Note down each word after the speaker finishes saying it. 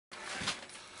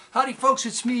Howdy folks,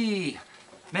 it's me,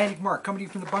 Manic Mark, coming to you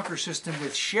from the bunker system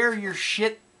with Share Your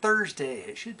Shit Thursday.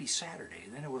 It should be Saturday,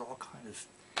 then it would all kind of...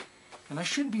 And I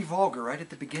shouldn't be vulgar right at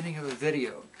the beginning of the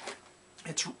video.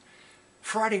 It's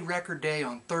Friday Record Day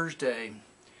on Thursday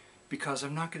because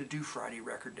I'm not going to do Friday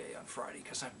Record Day on Friday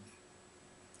because I'm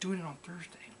doing it on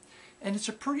Thursday. And it's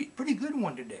a pretty good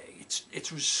one today. It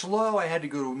was slow. I had to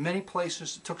go to many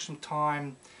places. It took some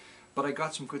time, but I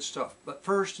got some good stuff. But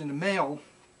first, in the mail,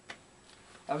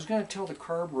 I was going to tell the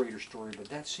carburetor story, but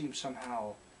that seems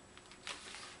somehow...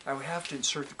 I would have to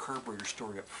insert the carburetor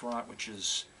story up front, which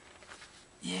is...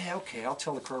 Yeah, okay, I'll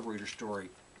tell the carburetor story.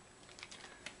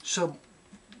 So,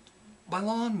 my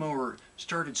lawnmower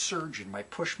started surging, my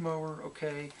push mower,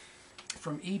 okay,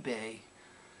 from eBay.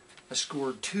 I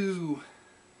scored 2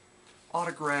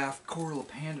 autographed Core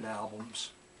Panda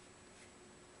albums.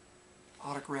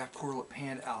 Autographed Core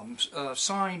Panda albums,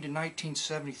 signed in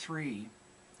 1973.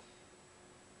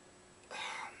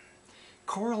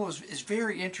 Coral is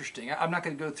very interesting. I'm not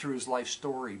going to go through his life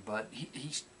story, but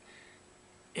he's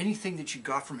anything that you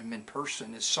got from him in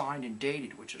person is signed and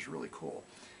dated, which is really cool.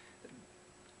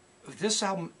 This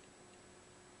album,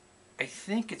 I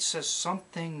think it says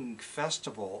something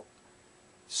festival,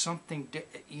 something,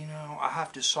 you know, I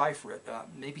have to decipher it.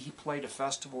 Maybe he played a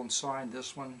festival and signed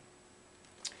this one.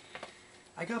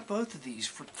 I got both of these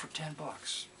for 10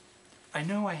 bucks. I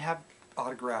know I have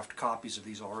autographed copies of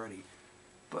these already,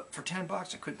 but for 10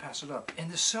 bucks I couldn't pass it up. And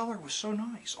the seller was so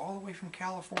nice, all the way from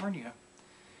California.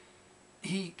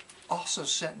 He also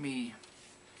sent me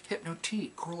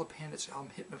Hypnotique, Core Panda's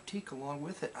album Hypnotique, along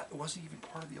with it. It wasn't even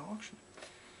part of the auction.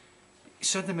 He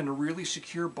sent them in a really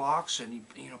secure box, and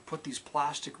he, you know, put these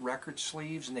plastic record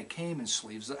sleeves, and they came in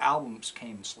sleeves. The albums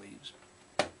came in sleeves.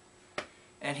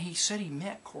 And he said he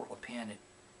met Core Panda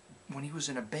when he was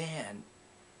in a band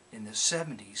in the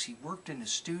 70s. He worked in a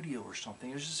studio or something.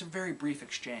 It was just a very brief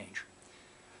exchange.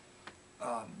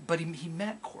 But he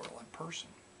met Coral in person.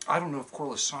 I don't know if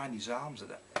Coral has signed these albums.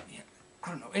 I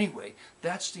don't know. Anyway,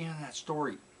 that's the end of that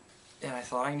story. And I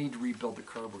thought I need to rebuild the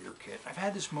carburetor kit. I've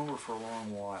had this mower for a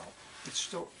long while. It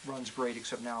still runs great,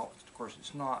 except now, of course,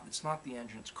 it's not. It's not the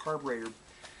engine. It's carburetor.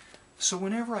 So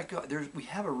whenever I go, we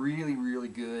have a really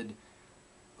good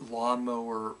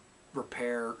lawnmower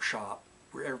repair shop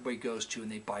where everybody goes to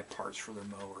and they buy parts for their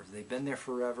mowers. They've been there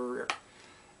forever,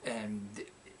 and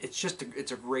it's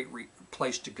a great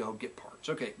place to go get parts.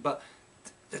 Okay, but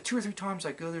the 2 or 3 times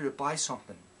I go there to buy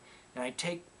something, and I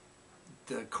take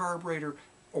the carburetor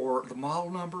or the model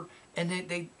number, and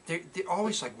they're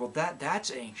always like, well,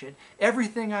 that's ancient.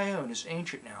 Everything I own is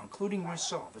ancient now, including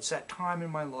myself. It's that time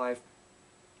in my life.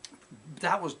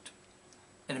 That was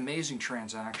an amazing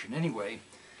transaction. Anyway,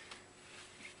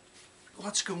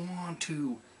 let's go on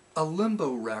to a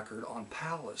Limbo record on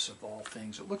Palace, of all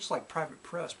things. It looks like Private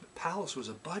Press, but Palace was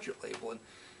a budget label, and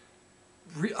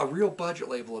a real budget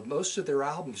label, and most of their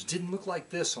albums didn't look like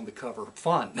this on the cover.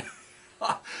 Fun.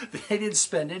 They didn't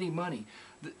spend any money.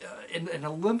 In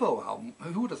a Limbo album,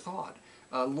 who would have thought?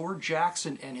 Lord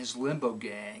Jackson and his Limbo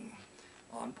gang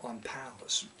on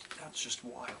Palace. That's just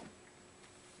wild.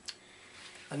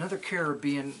 Another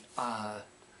Caribbean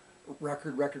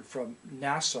record from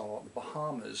Nassau, the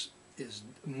Bahamas, is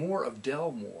more of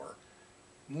Delmore.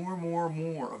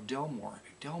 More of Delmore.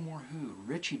 Delmore who?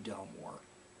 Richie Delmore.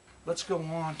 Let's go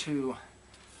on to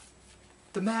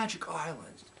the Magic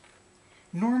Islands.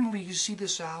 Normally you see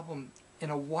this album in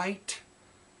a white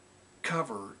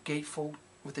cover, gatefold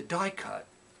with a die cut.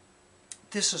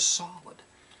 This is solid,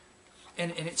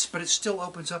 but it still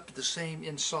opens up to the same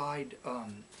inside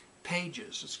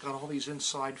pages. It's got all these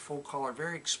inside full color,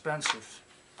 very expensive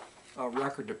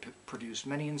record to produce.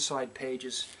 Many inside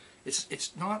pages.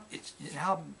 It's now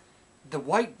the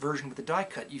white version with the die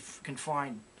cut. You can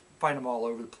find them all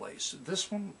over the place.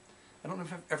 This one, I don't know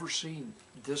if I've ever seen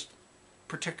this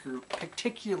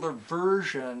particular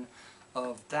version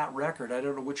of that record. I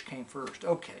don't know which came first.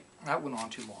 Okay, that went on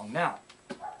too long. Now,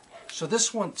 so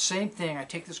this one, same thing. I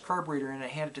take this carburetor and I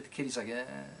hand it to the kid. He's like,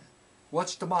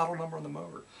 what's the model number on the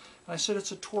motor? And I said,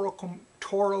 it's a Toro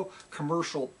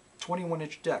commercial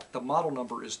 21-inch deck. The model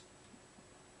number is,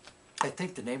 I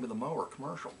think, the name of the mower,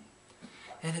 commercial.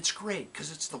 And it's great because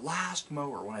it's the last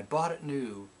mower. When I bought it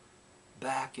new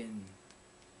back in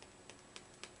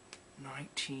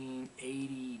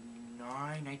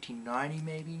 1989, 1990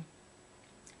 maybe.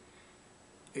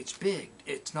 It's big.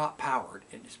 It's not powered,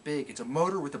 and it's big. It's a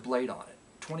motor with a blade on it.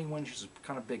 21 inches is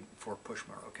kind of big for a push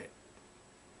mower. Okay.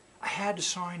 I had to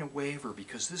sign a waiver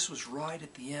because this was right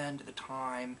at the end of the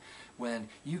time when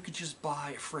you could just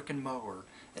buy a frickin' mower,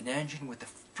 an engine with a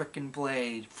frickin'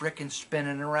 blade, frickin'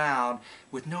 spinning around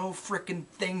with no frickin'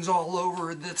 things all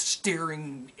over the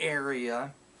steering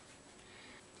area.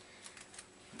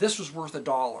 This was worth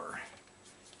 $1.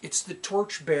 It's the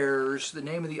Torchbearers. The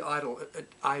name of the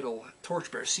idol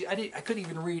Torchbearers. See, I couldn't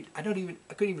even read. I couldn't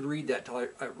even read that till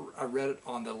I read it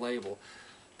on the label.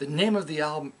 The name of the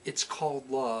album, it's called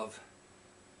Love.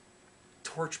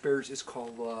 Torchbearers is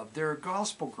called Love. They're a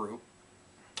gospel group.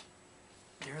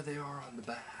 There they are on the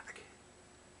back.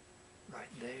 Right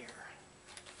there.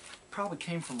 Probably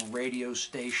came from a radio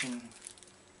station.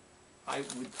 I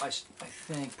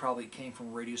think probably came from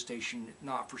a radio station,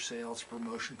 not for sale, it's a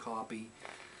promotion copy.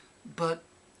 But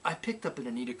I picked up an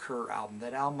Anita Kerr album.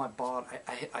 That album I bought,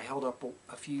 I held up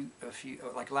a few,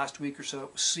 like last week or so.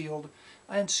 It was sealed.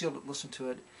 I unsealed it, listened to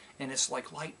it, and it's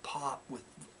like light pop with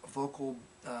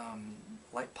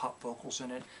light pop vocals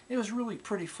in it. It was really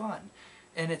pretty fun,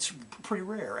 and it's pretty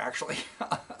rare actually.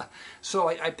 So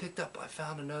I picked up. I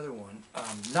found another one,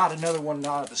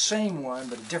 not the same one,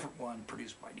 but a different one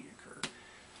produced by Anita Kerr.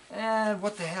 And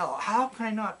what the hell? How can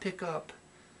I not pick up?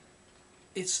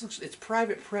 It's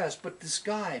private press, but this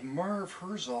guy Marv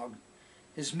Herzog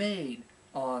has made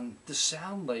on the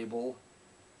Sound label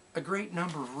a great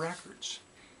number of records,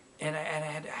 and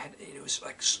it was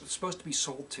like supposed to be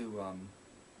sold to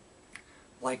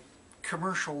like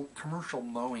commercial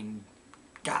mowing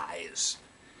guys,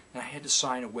 and I had to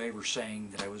sign a waiver saying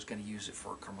that I was going to use it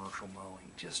for commercial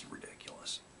mowing. Just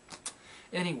ridiculous.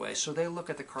 Anyway, so they look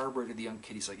at the carburetor. The young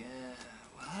kid's like,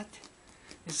 what?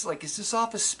 It's like, is this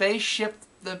off a spaceship?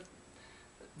 The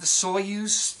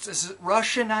Soyuz? Is it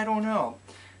Russian? I don't know.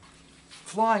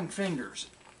 Flying Fingers.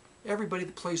 Everybody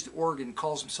that plays the organ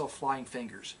calls himself Flying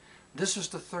Fingers. This is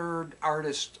the third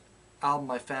artist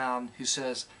album I found who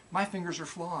says, my fingers are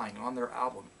flying on their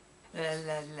album.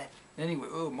 Anyway,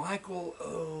 Michael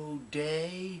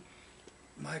O'Day.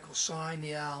 Michael signed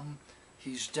the album.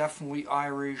 He's definitely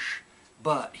Irish,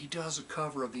 but he does a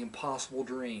cover of The Impossible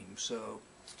Dream. So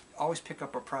always pick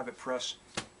up a private press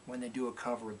when they do a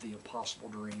cover of The Impossible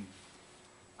Dream.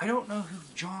 I don't know who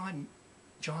John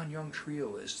Young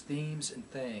Trio is. Themes and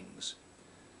Things.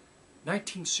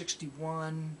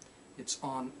 1961. It's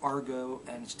on Argo,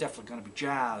 and it's definitely going to be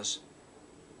jazz.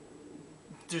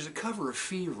 There's a cover of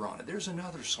Fever on it. There's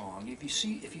another song. If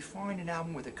you find an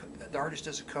album with the artist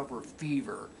does a cover of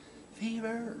Fever, you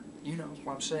know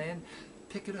what I'm saying?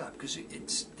 Pick it up, because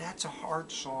that's a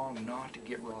hard song not to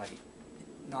get right,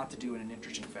 not to do in an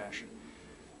interesting fashion.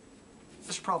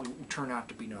 This probably will turn out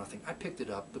to be nothing. I picked it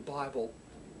up. The Bible,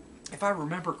 if I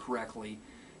remember correctly,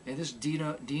 in this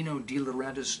Dino De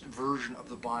Laurentiis version of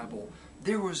the Bible,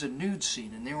 there was a nude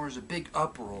scene and there was a big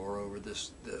uproar over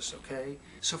this, okay?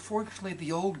 So fortunately,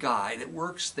 the old guy that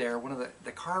works there, one of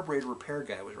the carburetor repair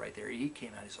guy was right there. He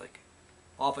came out, he's like,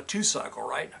 off a two-cycle,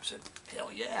 right? And I said, hell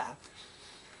yeah.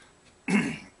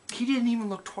 He didn't even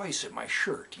look twice at my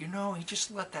shirt, you know? He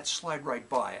just let that slide right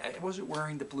by. I wasn't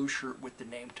wearing the blue shirt with the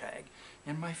name tag,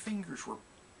 and my fingers were,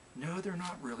 no, they're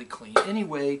not really clean.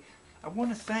 Anyway, I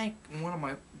want to thank one of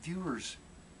my viewers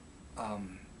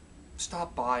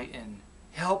stopped by and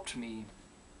helped me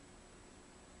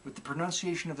with the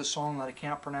pronunciation of the song that I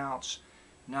can't pronounce.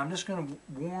 Now I'm just going to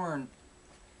warn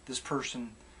this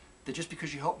person that just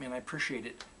because you helped me, and I appreciate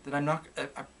it, that I'm not...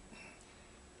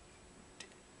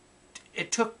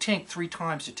 It took Tink 3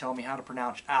 times to tell me how to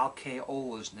pronounce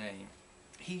Alcaola's name.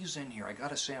 He's in here. I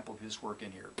got a sample of his work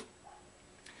in here.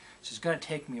 So it's going to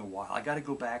take me a while. I got to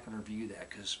go back and review that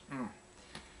because...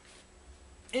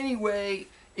 Anyway,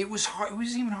 it was hard. It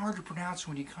was even hard to pronounce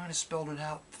when you kind of spelled it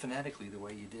out phonetically the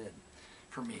way you did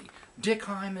for me. Dick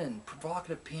Hyman,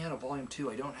 Provocative Piano, Volume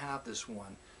 2. I don't have this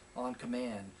one on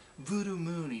command. Voodoo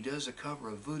Moon. He does a cover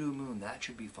of Voodoo Moon. That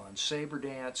should be fun. Saber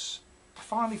Dance. I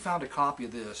finally found a copy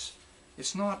of this.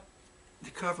 It's not...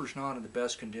 The cover's not in the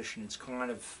best condition. It's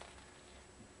kind of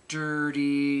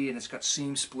dirty, and it's got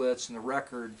seam splits, and the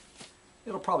record,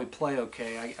 it'll probably play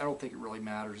okay. I don't think it really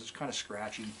matters. It's kind of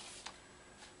scratchy.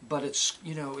 But it's,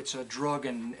 you know, it's a drug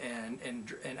and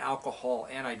alcohol,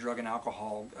 anti-drug and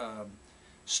alcohol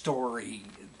story.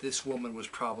 This woman was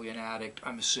probably an addict,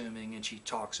 I'm assuming, and she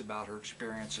talks about her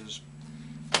experiences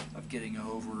of getting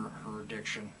over her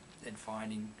addiction and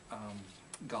finding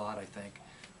God, I think.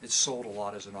 It's sold a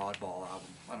lot as an oddball album.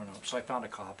 I don't know. So I found a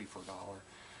copy for $1.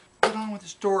 Get on with the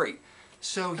story.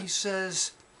 So he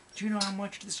says, do you know how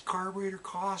much this carburetor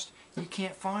cost? You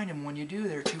can't find them. When you do,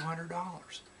 they're $200.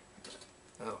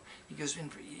 Oh, he goes,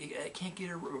 I can't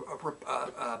get a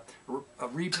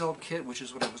rebuild kit, which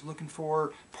is what I was looking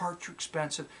for. Parts are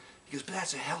expensive. He goes, but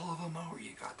that's a hell of a mower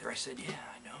you got there. I said, yeah,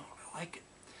 I know. I like it.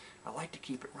 I like to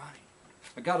keep it running.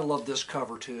 I gotta love this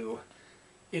cover too.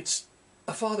 It's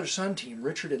a father-son team,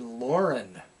 Richard and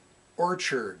Lauren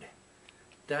Orchard.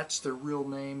 That's their real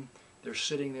name. They're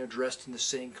sitting there dressed in the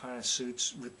same kind of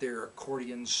suits with their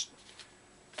accordions.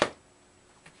 A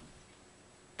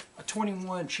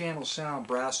 21 channel sound,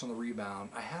 brass on the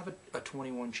rebound. I have a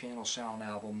 21 channel sound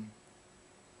album.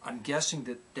 I'm guessing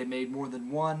that they made more than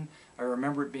one. I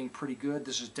remember it being pretty good.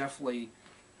 This is definitely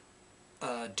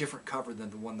a different cover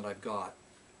than the one that I've got.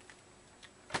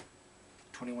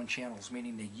 21 channels,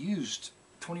 meaning they used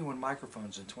 21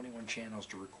 microphones and 21 channels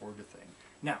to record the thing.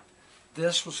 Now,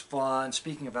 this was fun.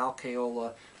 Speaking of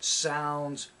Alcaola,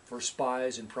 Sounds for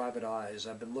Spies and Private Eyes.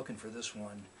 I've been looking for this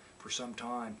one for some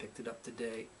time. Picked it up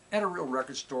today at a real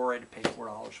record store. I had to pay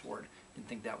 $4 for it. Didn't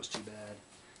think that was too bad.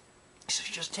 He says,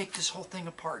 just take this whole thing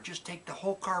apart. Just take the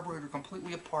whole carburetor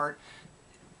completely apart.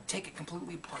 Take it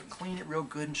completely apart, clean it real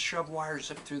good, and shove wires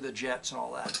up through the jets and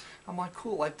all that. I'm like,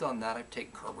 cool, I've done that. I've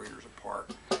taken carburetors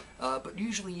apart. But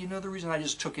usually, you know, the reason I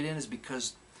just took it in is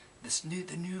because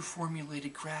the new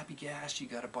formulated crappy gas you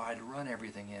got to buy to run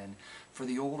everything in. For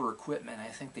the older equipment, I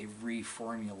think they've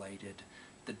reformulated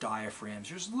the diaphragms.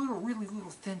 There's really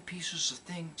little thin pieces of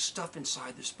stuff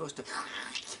inside that's supposed to,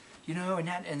 you know,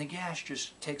 and the gas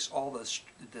just takes all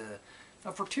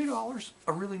now for $2,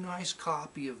 a really nice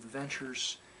copy of the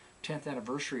Venture's 10th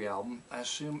anniversary album. I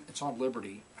assume it's on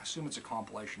Liberty. I assume it's a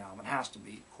compilation album. It has to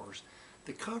be, of course.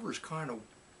 The cover's kind of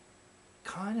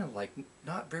like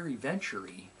not very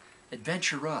venture-y,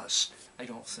 adventurous, I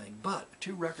don't think. But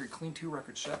a clean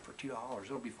two-record set for $2.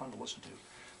 It'll be fun to listen to.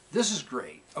 This is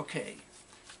great. Okay,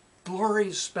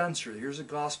 Gloria Spencer. Here's a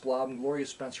gospel album, Gloria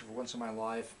Spencer, for Once in My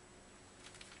Life.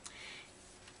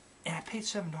 And I paid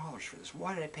 $7 for this.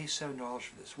 Why did I pay $7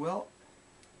 for this? Well,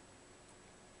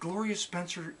 Gloria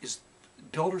Spencer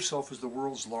billed herself as the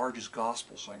world's largest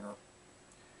gospel singer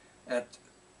at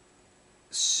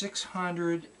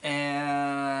 600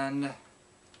 and,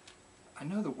 I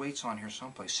know the weight's on here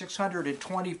someplace,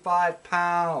 625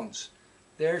 pounds.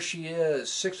 There she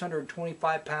is,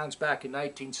 625 pounds back in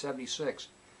 1976.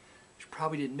 She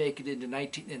probably didn't make it in the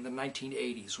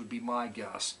 1980s, would be my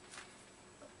guess.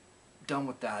 Done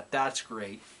with that. That's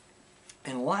great.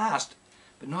 And last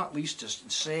but not least,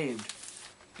 just saved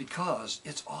because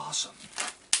it's awesome,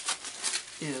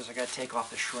 I got to take off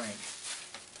the shrink,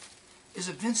 is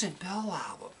a Vincent Bell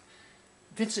album.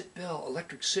 Vincent Bell,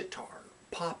 electric sitar.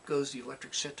 Pop Goes the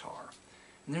Electric Sitar.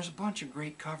 And there's a bunch of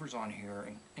great covers on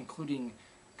here, including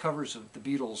covers of the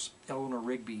Beatles' Eleanor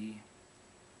Rigby,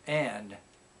 and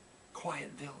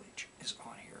Quiet Village is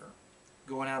on here.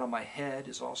 Going Out of My Head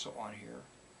is also on here.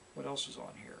 What else is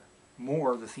on here?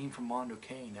 More, the theme from Mondo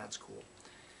Cane, that's cool.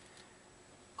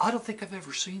 I don't think I've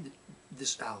ever seen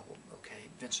this album, okay,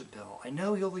 Vincent Bell. I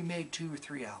know he only made 2 or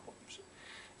 3 albums.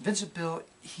 Vincent Bell,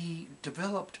 he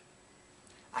developed,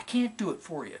 I can't do it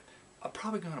for you. I'm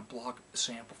probably going to blog a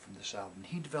sample from this album.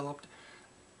 He developed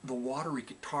the watery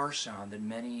guitar sound that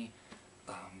many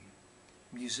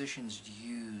musicians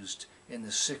used in the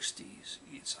 60s.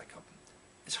 It's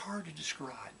hard to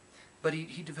describe. But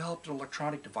he developed an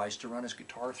electronic device to run his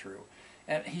guitar through.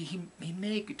 And he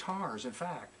made guitars, in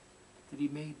fact. That he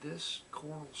made this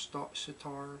choral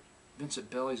sitar, Vincent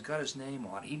Bell, he's got his name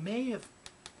on it. He may have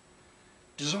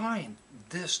designed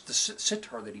the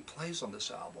sitar that he plays on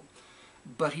this album.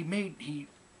 But he made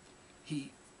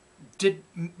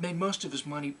most of his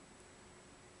money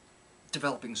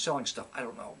developing, selling stuff. I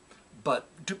don't know, but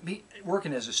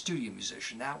working as a studio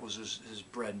musician, that was his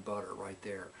bread and butter right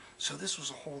there. So this was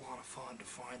a whole lot of fun to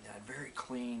find that very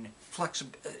clean,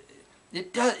 flexible.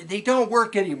 They don't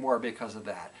work anymore because of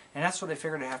that, and that's what I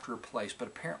figured I have to replace. But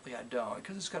apparently I don't,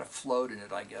 because it's got a float in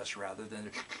it, I guess, rather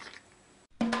than.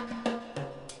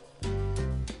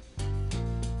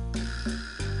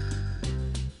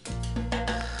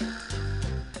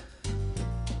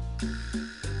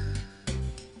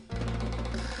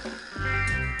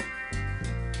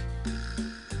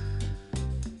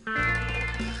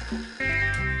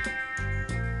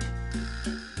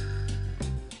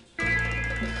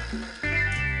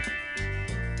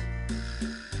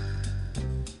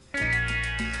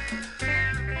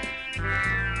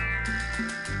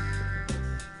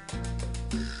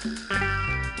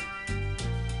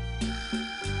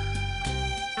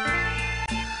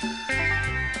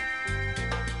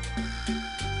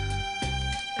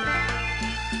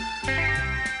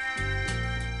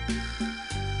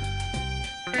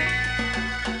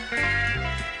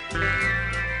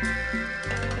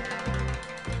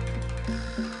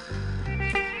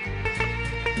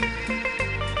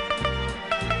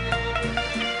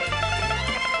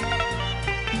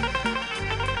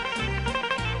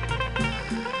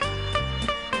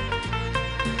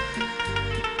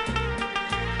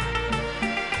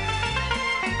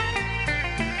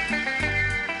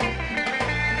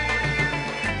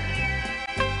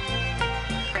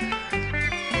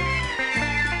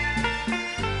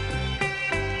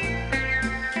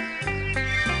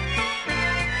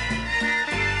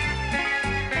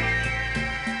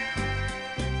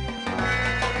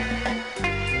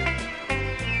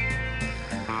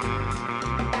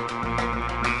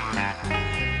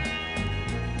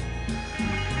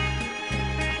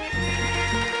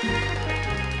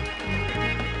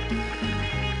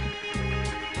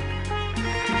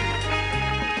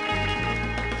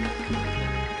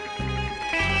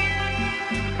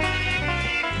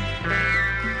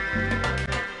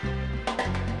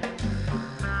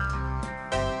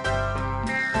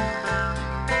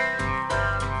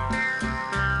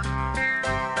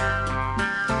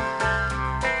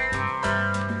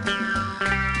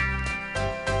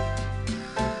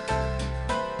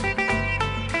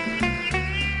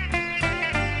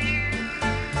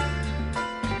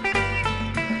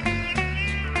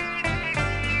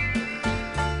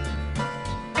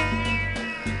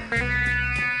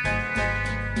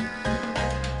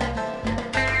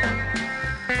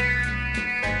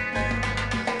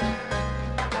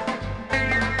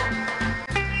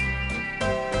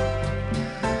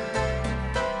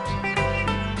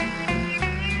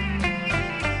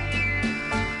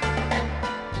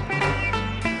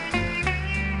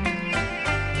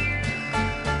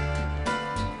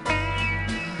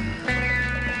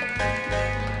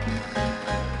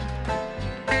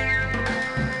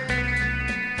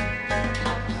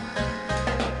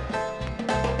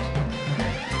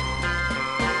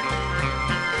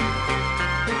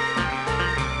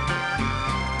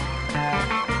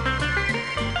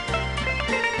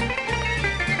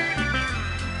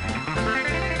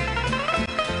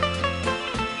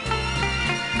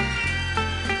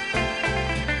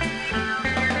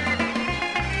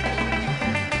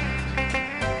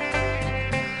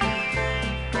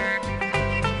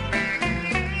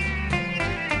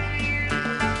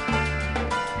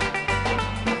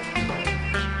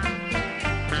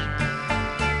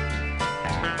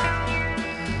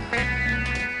 Bye.